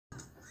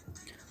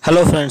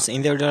Hello friends,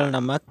 இந்த வீடியோவில்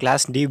நம்ம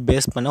கிளாஸ் D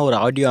பேஸ் பண்ண ஒரு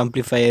ஆடியோ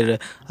ஆம்ப்ளிஃபையர்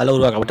அதில்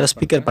உருவாக்கப்பட்ட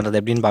ஸ்பீக்கர் பண்ணுறது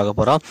எப்படின்னு பார்க்க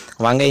போகிறோம்.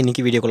 வாங்க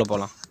இன்றைக்கி வீடியோக்குள்ளே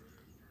போகலாம்.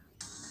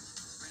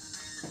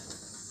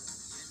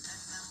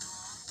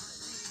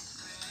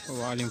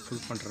 வால்யூம்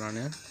ஃபுல் பண்ணுறேன்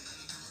நான்.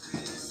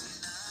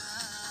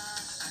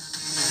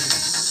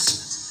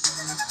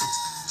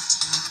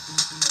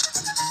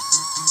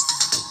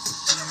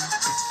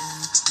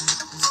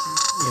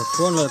 என்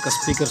ஃபோனில் இருக்க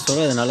ஸ்பீக்கர்ஸோட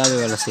இது நல்லாவே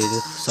வேலை செய்யுது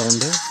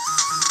சவுண்டு.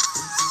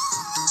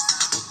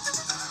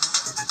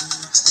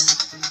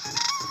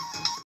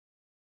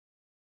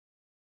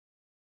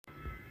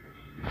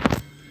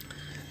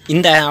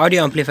 இந்த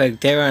ஆடியோ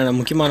ஆம்ப்ளிஃபையருக்கு தேவையான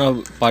முக்கியமான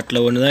பார்ட்டில்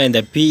ஒன்று தான் இந்த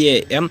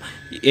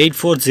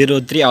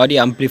PAM8403 ஆடியோ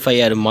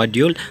ஆம்ப்ளிஃபையர்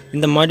மாடியூல்.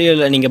 இந்த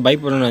மாடியூலில் நீங்கள் பை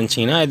பண்ணணும்னு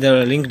நினச்சிங்கன்னா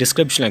இதோட லிங்க்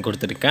டிஸ்கிரிப்ஷனில்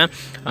கொடுத்துருக்கேன்.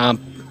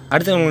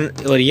 அடுத்து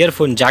ஒரு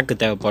இயர்ஃபோன் ஜாக்கு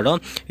தேவைப்படும்.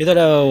 இதோட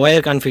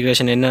ஒயர்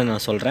கான்ஃபிகரேஷன் என்னன்னு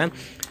நான் சொல்கிறேன்.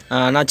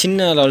 நான்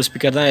சின்ன லெவல்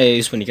ஸ்பீக்கர் தான்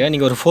யூஸ் பண்ணிக்கிறேன்.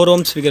 நீங்கள் ஒரு 4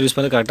 ohm ஸ்பீக்கர் யூஸ்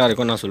பண்ணது கரெக்டாக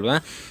இருக்கும்னு நான்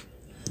சொல்லுவேன்.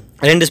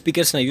 2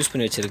 ஸ்பீக்கர்ஸ் நான் யூஸ்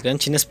பண்ணி வச்சுருக்கேன்.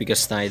 சின்ன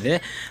ஸ்பீக்கர்ஸ் தான் இது.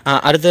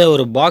 அடுத்த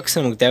ஒரு பாக்ஸ்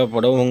நமக்கு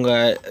தேவைப்படும்.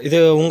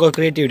 உங்கள்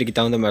க்ரியேட்டிவிட்டிக்கு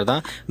தகுந்த மாதிரி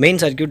தான்.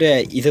 மெயின் சர்க்யூட்டு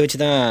இதை வச்சு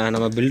தான்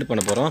நம்ம பில்டு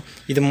பண்ண போகிறோம்.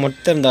 இது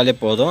மொத்தம் இருந்தாலே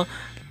போதும்.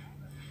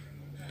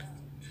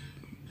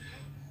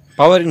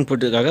 பவர்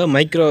இன்புட்டுக்காக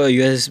மைக்ரோ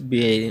USB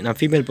நான்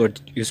ஃபீமேல் போர்ட்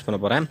யூஸ் பண்ண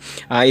போகிறேன்.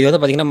 இது வந்து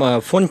பார்த்திங்கன்னா நம்ம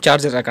ஃபோன்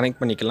சார்ஜரை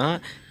கனெக்ட் பண்ணிக்கலாம்.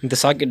 இந்த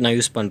சாக்கெட் நான்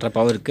யூஸ் பண்ணுறேன்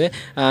பவருக்கு.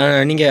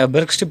 நீங்கள்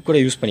பெர்க் ஸ்ட்ரிப் கூட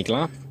யூஸ்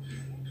பண்ணிக்கலாம்.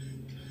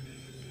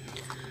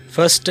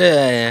 ஃபர்ஸ்ட்டு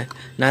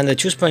நான் இந்த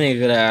சூஸ்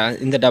பண்ணியிருக்கிற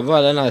இந்த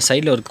டப்பாவில் நான்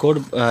சைடில் ஒரு கோடு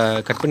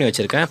கட் பண்ணி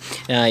வச்சுருக்கேன்.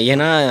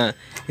 ஏன்னா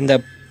இந்த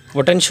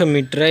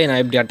பொட்டென்ஷியோமீட்டரை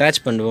நான் இப்படி அட்டாச்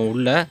பண்ணுவேன்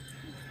உள்ளே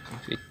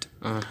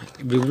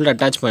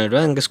அட்டாச்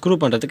பண்ணிவிடுவேன். இங்கே ஸ்க்ரூ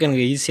பண்ணுறதுக்கு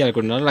எனக்கு ஈஸியாக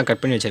இருக்கிறதுனால நான்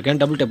கட் பண்ணி வச்சுருக்கேன்.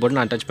 டபுள் டேப் போட்டு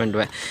நான் அட்டாச்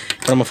பண்ணிடுவேன்.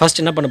 இப்போ நம்ம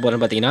ஃபஸ்ட் என்ன பண்ண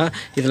போகிறோன்னு பார்த்தீங்கன்னா,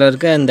 இதில்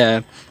இருக்க இந்த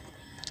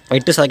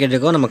 8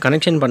 சாக்கெட்டுக்கும் நம்ம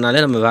கனெக்ஷன்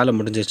பண்ணாலே நம்ம வேலை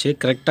முடிஞ்சிருச்சு.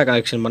 கரெக்டாக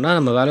கனெக்ஷன் பண்ணால்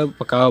நம்ம வேலை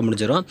பக்காவாக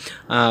முடிஞ்சிடும்.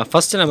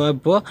 ஃபஸ்ட்டு நம்ம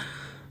இப்போது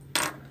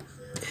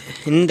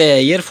இந்த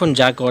இயர்ஃபோன்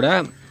ஜாக்கோட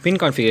பின்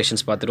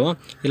கான்ஃபிகரேஷன்ஸ் பார்த்துருவோம்.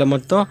 இதில்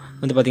மொத்தம்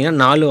வந்து பார்த்திங்கன்னா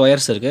 4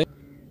 ஒயர்ஸ் இருக்குது.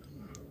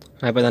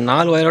 நான் இப்போ இந்த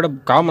 4 ஒயரோட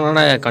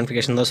காமனான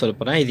கான்ஃபிகரேஷன் தான் சொல்ல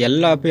போகிறேன். இது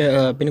எல்லா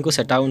பின்னுக்கும்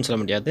செட் ஆகும்னு சொல்ல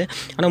முடியாது.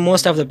 ஆனால்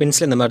மோஸ்ட் ஆஃப் த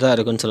பின்ஸில் இந்த மாதிரி தான்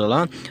இருக்குன்னு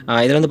சொல்லலாம்.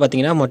 இதில் வந்து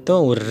பார்த்திங்கன்னா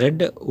மொத்தம் ஒரு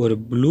ரெட், ஒரு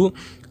ப்ளூ,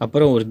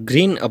 அப்புறம் ஒரு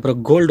க்ரீன், அப்புறம்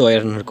கோல்டு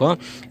ஒயர்னு இருக்கும்.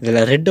 இதில்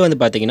ரெட்டு வந்து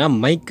பார்த்திங்கன்னா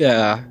மைக்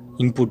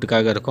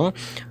இன்புட்டுக்காக இருக்கும்.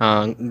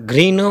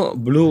 க்ரீனும்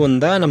ப்ளூவும்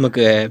தான்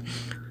நமக்கு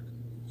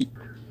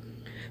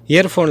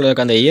இயர்ஃபோனில்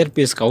இருக்க அந்த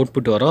இயர்பீஸ்க்கு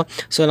அவுட்புட் வரும்.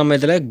 ஸோ நம்ம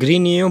இதில்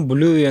க்ரீனையும்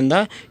ப்ளூவையும்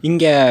தான்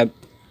இங்கே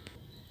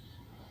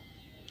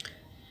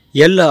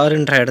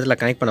LRன்ற இடத்துல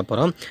கனெக்ட் பண்ண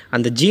போகிறோம்.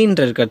 அந்த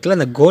ஜீன்ற இருக்கிறதுல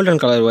அந்த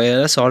கோல்டன் கலர்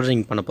ஒயரை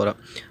சால்டரிங் பண்ண போகிறோம்.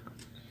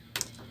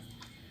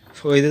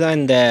 ஸோ இதுதான்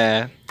இந்த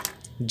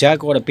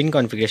ஜாக்கோட பின்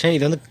கான்ஃபிகரேஷன்.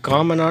 இது வந்து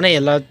காமனான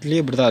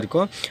எல்லாத்துலேயும் இப்படி தான்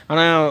இருக்கும்.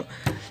 ஆனால்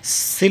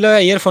சில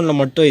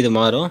இயர்ஃபோனில் மட்டும் இது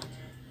மாறும்.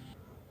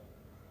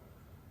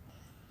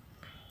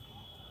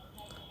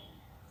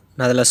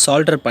 நான் அதில்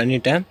சால்டர்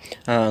பண்ணிவிட்டேன்.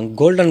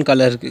 கோல்டன்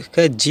கலருக்கு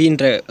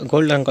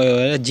கோல்டன்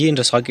கலர்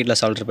ஜீன்ற சாக்கெட்டில்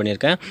சால்டர்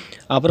பண்ணியிருக்கேன்.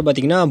 அப்புறம்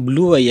பார்த்திங்கன்னா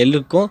ப்ளூவை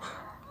எல்லுக்கும்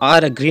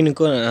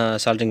க்ரீனுக்கும்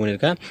சால்டரிங்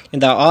பண்ணியிருக்கேன்.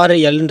 இந்த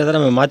எல்ன்றதை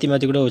நம்ம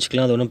மாற்றி கூட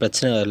வச்சுக்கலாம். அது ஒன்றும்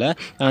பிரச்சனை இல்லை.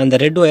 அந்த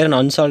ரெட் ஒயரை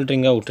நான்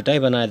அன்சால்டரிங்காக விட்டுட்டேன்.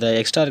 இப்போ நான் இதை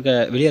எக்ஸ்ட்ரா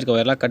வெளியே இருக்க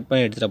ஒயரெலாம் கட்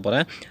பண்ணி எடுத்துகிட்டு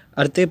போகிறேன்.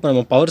 அடுத்து இப்போ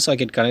நம்ம பவர்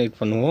சாக்கெட் கனெக்ட்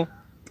பண்ணுவோம்.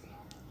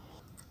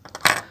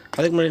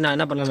 அதுக்கு முன்னாடி நான்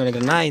என்ன பண்ணலாம்னு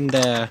நினைக்கிறேன்னா, இந்த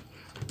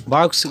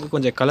பாக்ஸுக்கு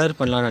கொஞ்சம் கலர்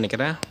பண்ணலான்னு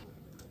நினைக்கிறேன்.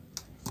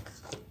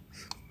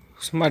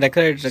 சும்மா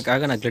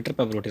டெக்கரேட்டருக்காக நான் கிளிட்டர்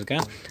பேப்பர்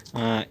ஒட்டியிருக்கேன்.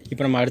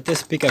 இப்போ நம்ம அடுத்து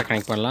ஸ்பீக்கரை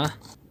கனெக்ட் பண்ணலாம்.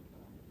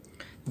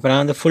 இப்போ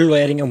நான் வந்து ஃபுல்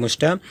ஒயரிங்கை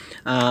முடிச்சிட்டேன்.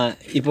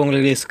 இப்போ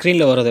உங்களுக்கு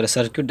ஸ்க்ரீனில் வரதோட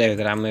சர்க்யூட்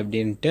டயக்ராம்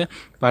எப்படின்ட்டு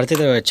இப்போ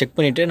அடுத்தது செக்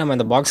பண்ணிவிட்டு நம்ம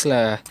அந்த பாக்ஸில்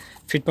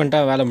ஃபிட்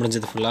பண்ணிட்டா வேலை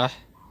முடிஞ்சது ஃபுல்லாக.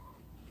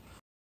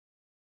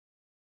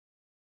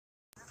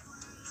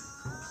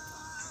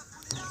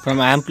 இப்போ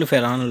நம்ம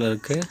ஆம்ப்ளிஃபையர் ஆனில்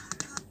இருக்குது.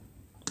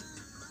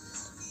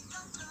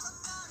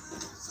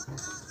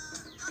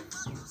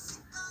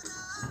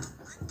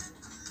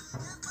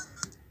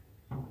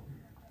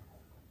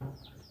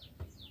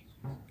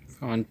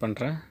 ஆன்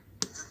பண்ணுறேன்.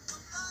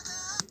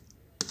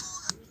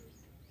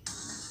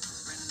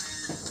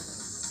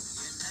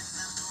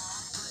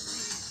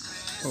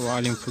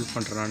 வால்யூம் ஃபுல்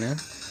பண்ணுறேன் நான்.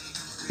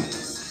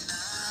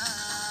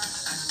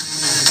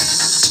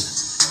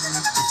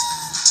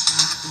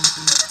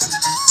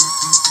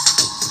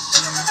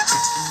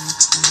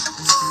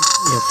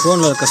 என்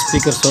ஃபோனில் இருக்க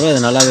ஸ்பீக்கர்ஸோட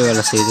இது நல்லாவே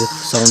வேலை செய்யுது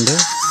சவுண்டு.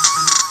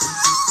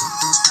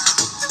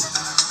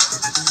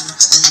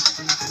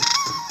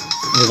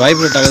 இது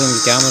வைப்ரேட் ஆகுது,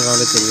 உங்களுக்கு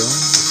கேமராவே தெரியும்.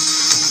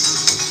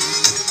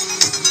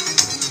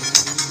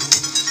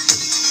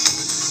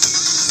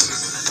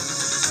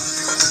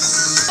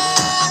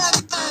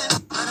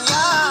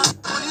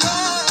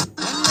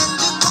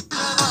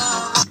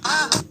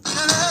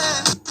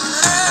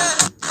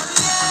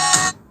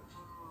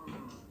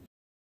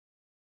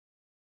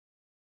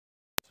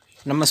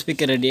 நம்ம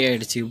ஸ்பீக்கர் ரெடி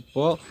ஆகிடுச்சு.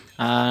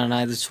 இப்போது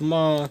நான் இது சும்மா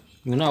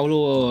இன்னும் அவ்வளோ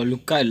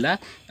லுக்காக இல்லை.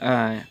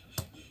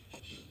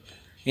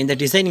 இந்த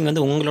டிசைனிங்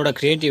வந்து உங்களோட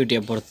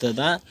க்ரியேட்டிவிட்டியை பொறுத்து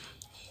தான்.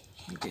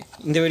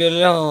 இந்த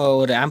வீடியோவில்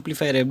ஒரு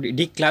ஆம்ப்ளிஃபையர்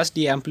எப்படி கிளாஸ்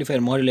டி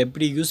ஆம்ப்ளிஃபையர் மாடல்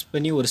எப்படி யூஸ்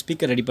பண்ணி ஒரு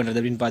ஸ்பீக்கர் ரெடி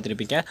பண்ணுறது அப்படின்னு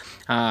பார்த்துருப்பீங்க.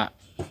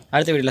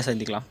 அடுத்த வீடியோவில்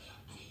சந்திக்கலாம்.